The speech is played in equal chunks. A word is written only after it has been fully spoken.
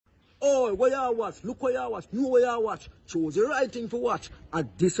boy, what you watch? Look what you watch. Know what you watch. Choose the right thing to watch. And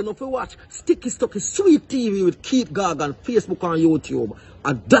this enough to watch. Sticky Sweet TV with Keith Gargan, Facebook and YouTube.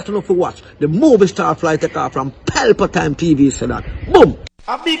 And that enough to watch. The movie star fly take off from Pelpa Time TV. So that boom.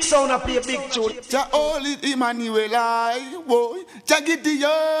 A big sound, a play a big tune. Ja holy Emmanuel, I boy. Ja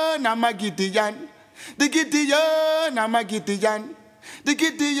Gideon, I'm a Gideon. The Gideon, I'm a Gideon. The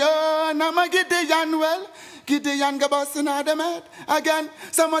Gideon, I'm a Gideon. Well, Gideon go busting out them head again.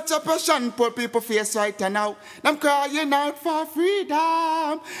 So much oppression, poor people face right now. Them crying out for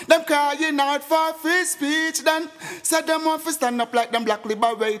freedom. Them crying out for free speech. Then said them want to stand up like them black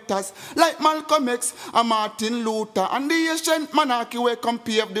liberators, like Malcolm X and Martin Luther and the ancient monarchy where come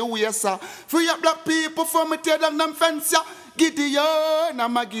pave the way, sir. Free up black people from tear down them fence, yeah. Gideon,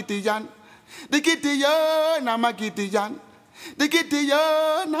 I'm a Gideon. The Gideon, I'm a Gideon. The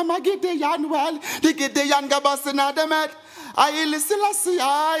Gideon, I'm a Gideon, well, the Gideon go busting out them head. I listen,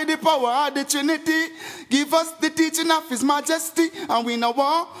 I the power of the Trinity. Give us the teaching of His Majesty, and we know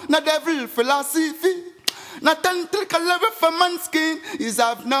war, no devil philosophy. Not tentacle for man's skin is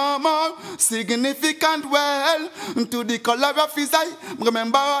of no more significant well to the color of his eye.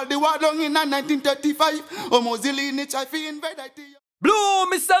 Remember all the war done in 1935. Mussolini tried to invade Haiti. Blue,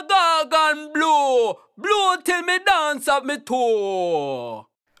 Mr. Gargan, blue. Blue till me dance up me toe.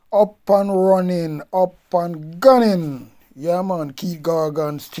 Up and running, up and gunning. Yeah, man, Keith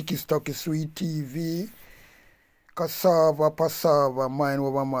Gargan, Sticky Sweet TV. Cassava, passava, mind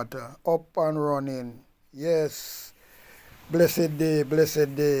over matter. Up and running. Yes. Blessed day,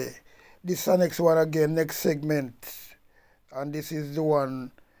 blessed day. This is the next one again, next segment. And this is the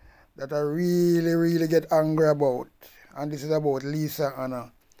one that I really get angry about. And this is about Lisa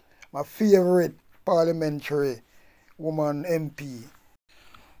Anna, my favorite parliamentary woman MP.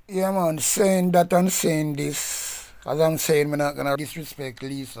 Yeah, man, saying that and saying this, as I'm saying, I'm not going to disrespect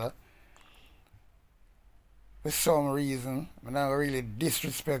Lisa. For some reason, I'm not really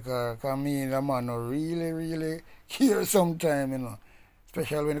disrespect her, because me and the man really care sometimes, you know.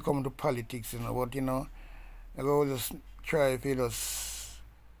 Especially when it comes to politics, you know. But, you know, I go just try to just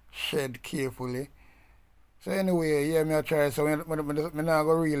shed carefully. So anyway, yeah, me I try, so me not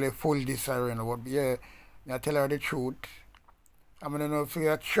go really full this her, you know, but yeah, me I tell her the truth. I'm gonna know if she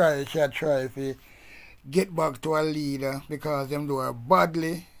try to get back to a leader, because them do her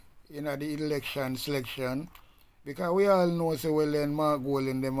badly in the election selection. Because we all know, so well, then Mark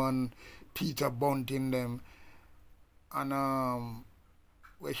Golding them and Peter Bunting them, and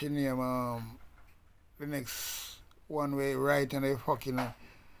what's her name, the next one way right and they fucking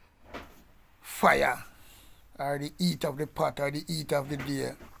fire. Or the eat of the pot, or the eat of the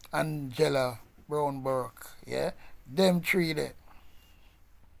day. Angela Brown Burke, yeah? Them three there.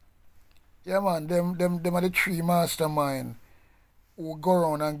 Yeah, man, them are the three mastermind who go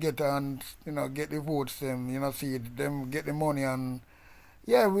around and get and, you know, get the votes, them, you know, see, them get the money and,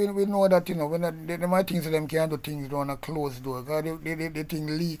 yeah, we know that, you know, when they might think them can't do things down a closed door, because they think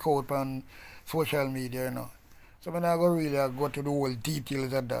leak out on social media, you know. So I'm not going to really go to the whole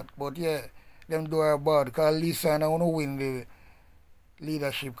details of that, but yeah, them do her bad, because Lisa and I want to win the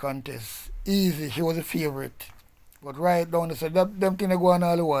leadership contest. Easy, she was a favorite. But right down the side, them things go on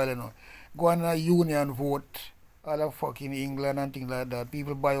all the while, you know. Go on a union vote, all of fucking England and things like that.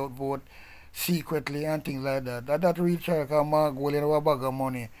 People buy out vote secretly and things like that. That reach her, because Mark Golding have a bag of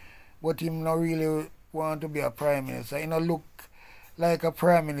money. But him not really want to be a prime minister. He not look like a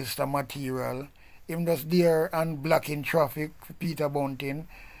prime minister material. Him just there and blocking traffic for Peter Bunting.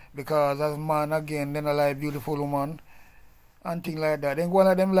 Because as man again, they not like beautiful woman and things like that. Then one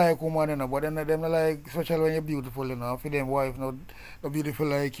of them like woman, you know, but then them not like, especially when you're beautiful, you know, for them wife not beautiful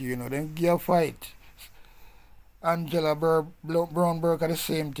like you know, then give a fight. Angela Brown Burke are the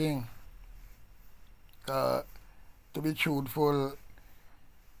same thing. To be truthful,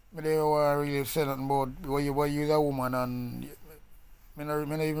 I don't want to really say nothing about why you're a woman, and I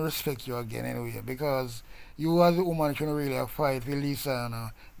don't even respect you again anyway, because you as a woman shouldn't really fight for Lisa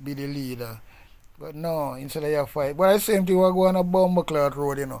and be the leader. But no, instead of you fight. But the same thing we go on a Bumbleclad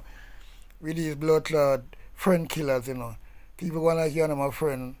road, you know, with these blood clot friend killers, you know. People go like you and my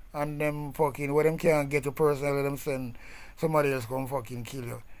friend, and them fucking, where them can't get a person, let them send somebody else come fucking kill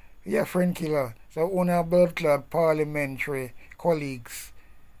you. Yeah, friend killer. So only a blood clot parliamentary colleagues,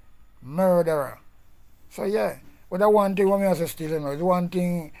 murderer. So yeah, but that one thing what me also still, you know, the one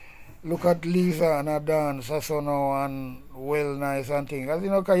thing, look at Lisa and her dance, so now, and well nice and things. As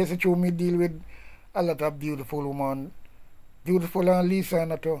you know, because you see, me deal with a lot of beautiful women. Beautiful and Lisa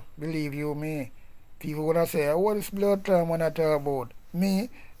and that too, believe you me. People would say, what is blood clot when I talk about? Me,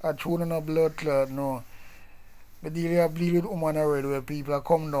 I true no blood clot, no. I deal with woman already where people are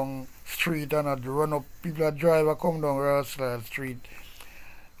come down street and run up, people are drive and come down Rosslad Street.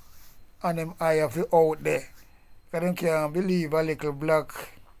 And them eye have to out there. Because them can't believe a little black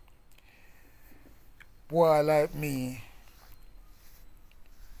boy like me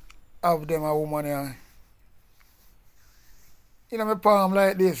have them a woman here. You know, my palm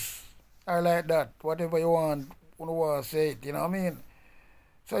like this or like that. Whatever you want to say it, you know what I mean?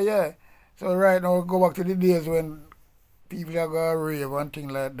 So yeah. So right now, go back to the days when people are going to rave and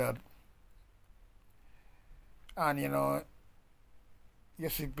things like that. And, you know, you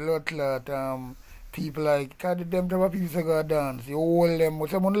see blood clot, people like, cause them type of people go dance, you hold them,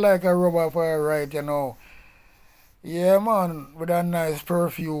 someone like a rubber for a right, you know. Yeah, man, with a nice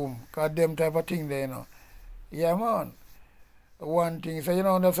perfume, cause them type of thing there, you know. Yeah, man. One thing, so, you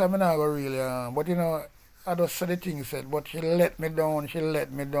know, that's why I'm not going really, but, you know, I just said the thing said, but she let me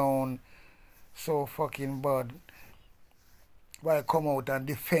down. So fucking bad by come out and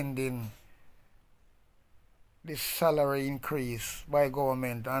defending this salary increase by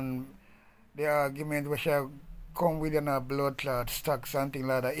government and the argument which I come with in a blood clot stocks and things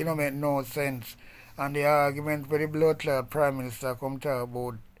like that. It don't make no sense. And the argument for the blood clot Prime Minister come talk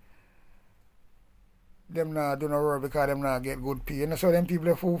about them not do no work because them not get good pay. You know, so them people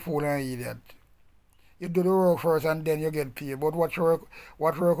are fool and idiot. You do the work first and then you get paid. But what work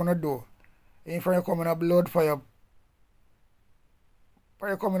gonna do? If you come in a blood fire,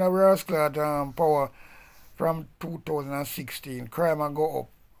 you come in a Rosslad power from 2016, crime will go up.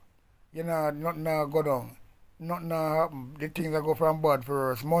 You know, nothing will go down. Nothing will happen. The things that go from bad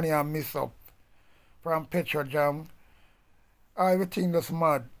for us. Money will miss up. From petrol jam. Everything that's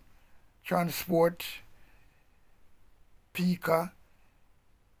mad. Transport. Pika.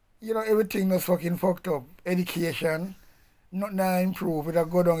 You know, everything that's fucking fucked up. Education. Nothing will improve. It'll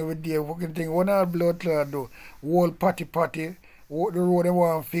go down every day. Fucking thing. What all blood clot do? Whole party. The road they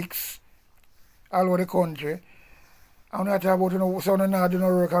want to fix. All over the country. I'm not talking about, you know, so I'm not doing no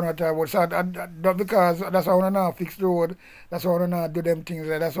work, I'm not talking about. So because that's why I'm not fix the road. That's why I'm not do them things.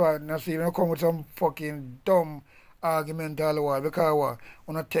 That's why I see you come with some fucking dumb argument all the while. Because what?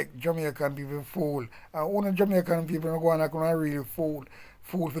 I'm not take Jamaican people fool. And only Jamaican people go on like I'm really fool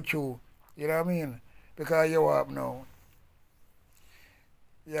for true. You know what I mean? Because you up now.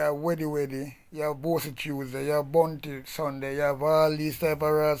 You have Weddy, you have Bossy Tuesday, you have Bunty Sunday, you have all these type of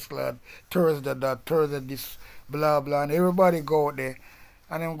Rosslad, Thursday this, blah blah, and everybody go out there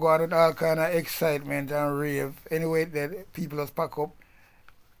and them go out with all kind of excitement and rave. Anyway, that people just pack up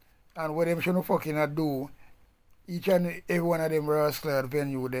and what them shouldn't fucking do, each and every one of them Rosslad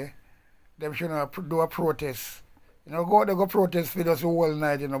venue there, them shouldn't do a protest. You know, go out there go protest for us the whole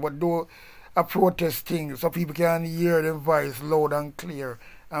night, you know, but do a protest thing so people can hear them voice loud and clear.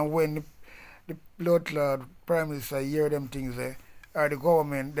 And when the blood clot Prime Minister hear them things there, or the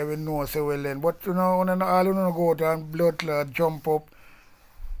government, they will know say well then. But you know, all you know go out and blood clot jump up,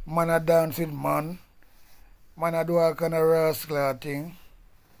 man a dance with man a do all kind of Rosslad thing.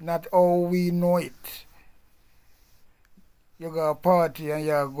 Not how we know it. You got a party and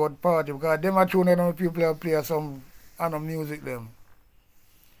you got a good party because them are tune them people play some music them.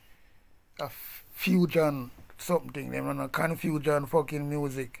 A fusion something, them on a confusion fucking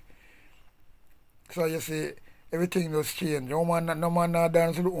music. So you see, everything just change. No man not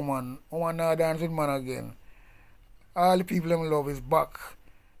dance with woman not dance with man again. All the people them love is back.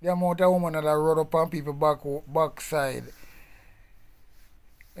 The amount of woman that run up on people backside.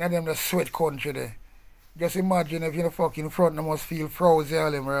 And them the sweat country there. Just imagine if you're in the fucking front, they must feel frozen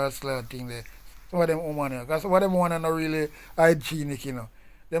all them Rosslad thing there. Some of them woman here. Because some of them women are not really hygienic, you know.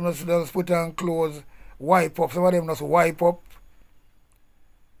 Them just put on clothes, wipe up. Some of them just wipe up.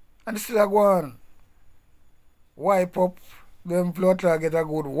 And still go on. Wipe up. Them blood clot get a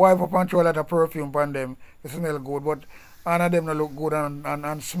good wipe up and throw a lot of perfume on them. They smell good. But none of them don't look good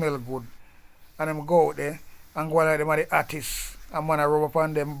and smell good. And them go out there and go like them are the artists. And man rub up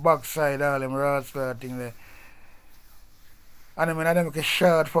on them backside, all them Rosslad thing there. And them make a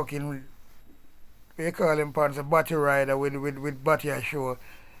short fucking, you call them pants a batty rider with batty show.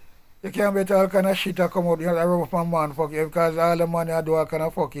 You can't bet all kind of shit that come out, you know, rub up on man fuck you because all the money I do all kind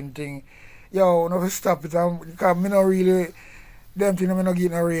of fucking thing. Yo, no stop it because me not really them thing me not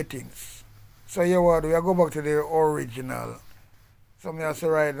get no ratings. So you what do we go back to the original. So me I say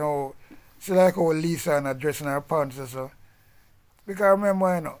right now, see like how Lisa and dressing her pants or so. Because I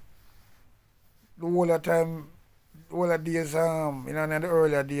remember, you know, the whole of time, the whole of days, you know, in the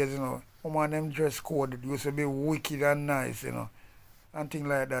earlier days, you know, woman them dress code used to be wicked and nice, you know, and things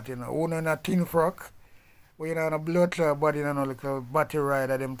like that, you know. One in a thin frock, but you know, in a blood clot body, you know, like a batty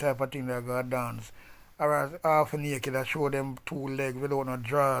rider, them type of thing that go dance. or half naked, I show them 2 legs without no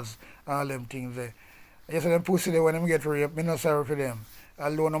drawers, all them things there. You see them pussy there when them get raped, me not sorry for them.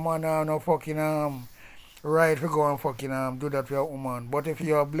 Although no man have no fucking right to go and fucking do that for a woman. But if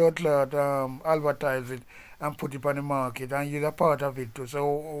you're a blood clot, advertise it and put it on the market and you're a part of it too.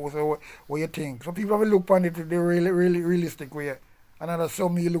 So what you think? Some people will look on it the really realistic way. Another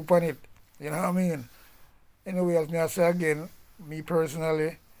some you look on it. You know what I mean? Anyway, as me I say again, me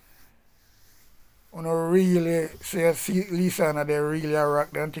personally, when I really say Lisa and they really a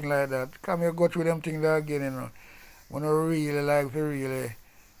rock and thing like that. Come here go through them things there again, you know. When I really like to really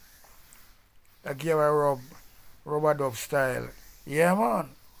I give a rubber dub style. Yeah man.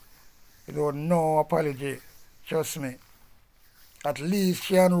 You don't no apology. Trust me. At least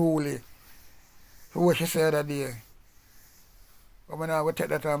she unruly for what she said that day. But when I go take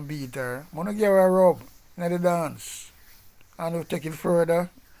that and beat her, I'm gonna give her a rub in the dance. And we'll take it further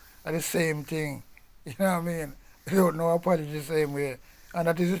at the same thing. You know what I mean? You don't no apology the same way. And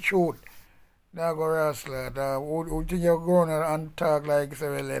that is the truth. Now go wrestler. Who think you're grown and talk like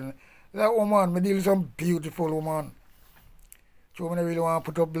Ellen? That woman, me deal with some beautiful woman. So I really want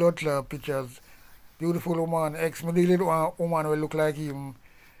to put up blood clot pictures. Beautiful woman. Me deal with one woman who look like him,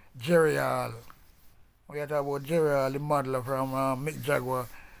 Jerry Hall. We are talking about Jerry Hall, the modeler from Mick Jaguar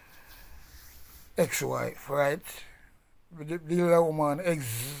ex-wife, right? We deal with that woman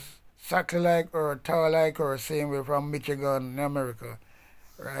exactly like her, tall like her, same way from Michigan in America,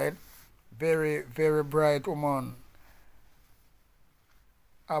 right? Very, very bright woman.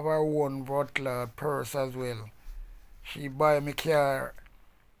 Have her own blood clot purse as well. She buy me car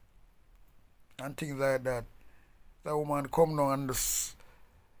and things like that. That woman come down and just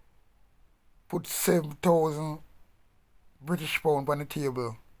put 7,000 British pound on the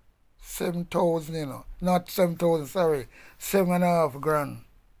table. 7,000, you know. Not 7,000, sorry. 7.5 grand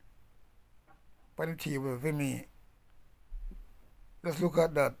on the table for me. Let's look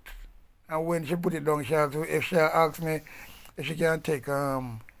at that. And when she put it down, if she asks me if she can take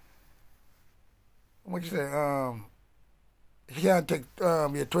what you say, she can't take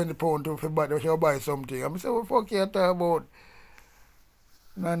your 20 pound to buy, she'll buy something. I'm saying, what the fuck you talk about?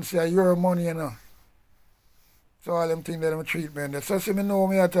 Nancy, your money, you know. So all them things that them treatment. So see me know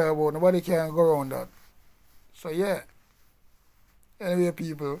me I talk about, nobody can go around that. So yeah. Anyway,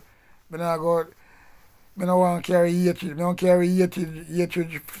 people, me not want to carry hatred. Me don't carry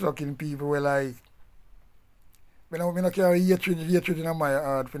hatred fucking people where like me not carry hatred in my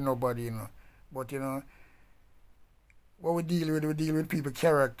heart for nobody, you know. But you know, what we deal with people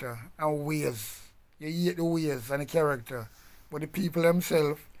character and ways. You hate the ways and the character. But the people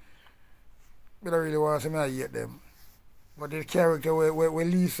themselves, we don't really want to say I hate them. But the character where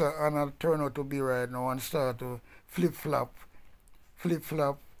Lisa and I turn out to be right now and start to flip-flop. Me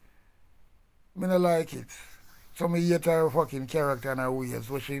don't like it. So me hate her fucking character and her ways,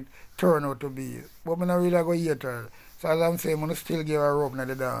 what she turn out to be. But me not really go hate her. So as I'm saying, I'm going to still give her a rub in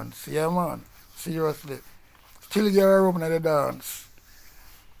the dance. Yeah, man. Seriously. Still give her a rub in the dance.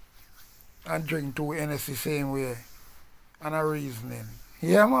 And drink 2 NSC same way. And a reasoning.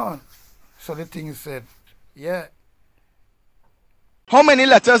 Yeah, man. So the thing is said. Yeah. How many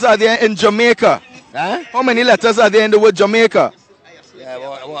letters are there in Jamaica? Huh? How many letters are there in the word Jamaica? Yeah,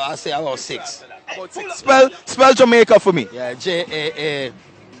 well I say about 6. About 6. Spell Jamaica for me. Yeah, Jamaica.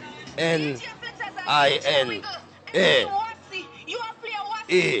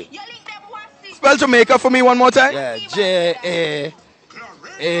 Spell Jamaica for me one more time. Yeah, Jamaica.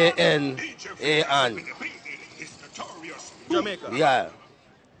 Jamaica. Yeah.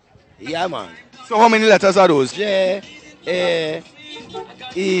 Yeah, man. So how many letters are those? Jamaica.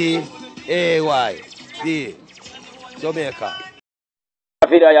 Jamaica.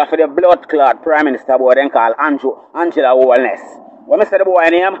 Video for the blood clot Prime Minister boy then called Angela Holness. When I say the boy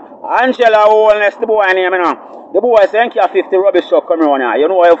name, Angela Holness, the boy name, you know. The boy saying he have 50 rubbish truck coming around here. You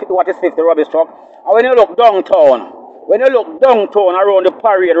know what is 50 rubbish truck? And when you look downtown around the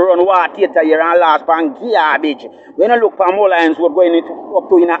parade, around War Theatre here and last pan garbage. When you look for Mullins Road going up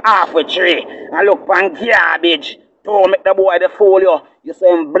to in a halfway tree and look for garbage. To make the boy the folio. You say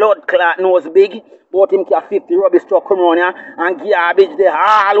him blood clot nose big. But him can 50 rubbish truck come around here and garbage they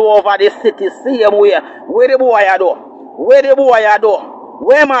all over the city same way. Where the boy a do? Where the boy a do?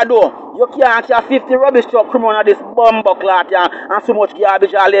 Where am I do? You can't have 50 rubbish truck come around this bumbo clot here and so much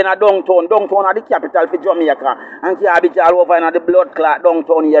garbage all in a downtown. Downtown are the capital for Jamaica. And garbage all over in the blood clot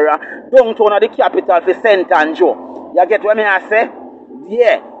downtown here. Downtown are the capital for St. Andrew. You get what I say?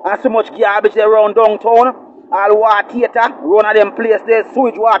 Yeah. And so much garbage around downtown. all water theater, run at them place there,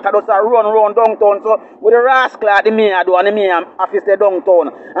 sewage water does a run around downtown. So with the rascal at the mayor do and the mayor office there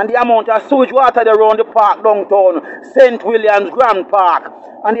downtown. And the amount of sewage water they run the park downtown, St. William's Grand Park.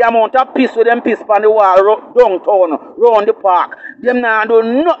 And the amount of piss with them piss on the wall downtown, round the park. Them now do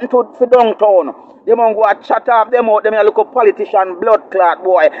nothing for downtown. They won't go and chat up them out, them a look a politician, blood clot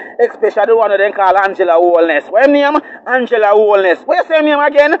boy. Especially the one that they call Angela Holness. What name? Angela Holness. What you say name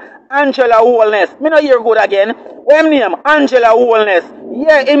again? Angela Holness. Me not hear good again. What name? Angela Holness.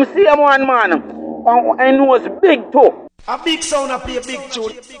 Yeah, him see him one man. And knows big too. A big sound, I play a big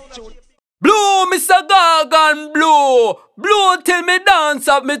tune. Blue, Mr. Gargan, blue. Blue till me dance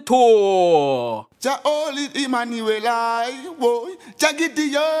up me toe. Ja holy Emmanuel I boy. Ja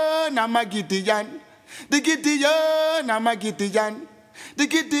Gideon, I'm a Gideon. The Gideon, I'm a Gideon. The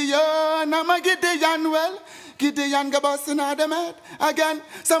Gideon, I'm a Gideon. Well, Gideon go busting out them head again.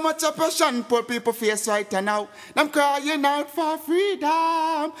 So much oppression poor people face right now. Them crying out for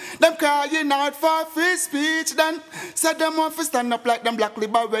freedom. Them crying out for free speech. Then said them want to stand up like them black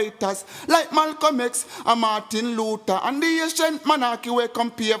liberators, like Malcolm X and Martin Luther. And the ancient monarchy will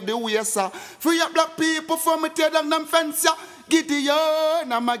come pave the way, sir. Free up black people from me tear down them fence, yeah.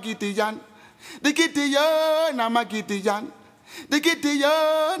 Gideon, I'm a Gideon. The Gideon, I'm a Gideon. The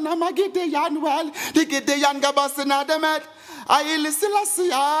Gideon, I'm a Gideon, well, the Gideon go busting out them head. I listen,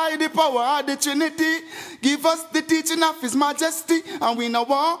 I the power of the Trinity. Give us the teaching of His Majesty, and we know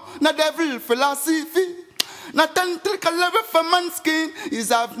what, no devil philosophy. Not until color for man's skin is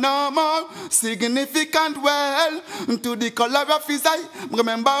have no more significant well to the color of his eye.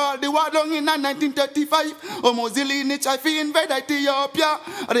 Remember all the war done in 1935. Mussolini tried to invade Ethiopia.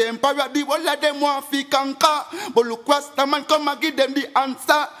 The emperor the whole of them want to conquer. But look what the man come and give them the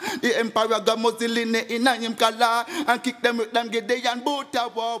answer. The emperor got Mussolini in him color and kick them with them Gideon boat a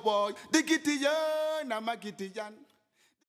war. The Gideon, I'm a Gideon.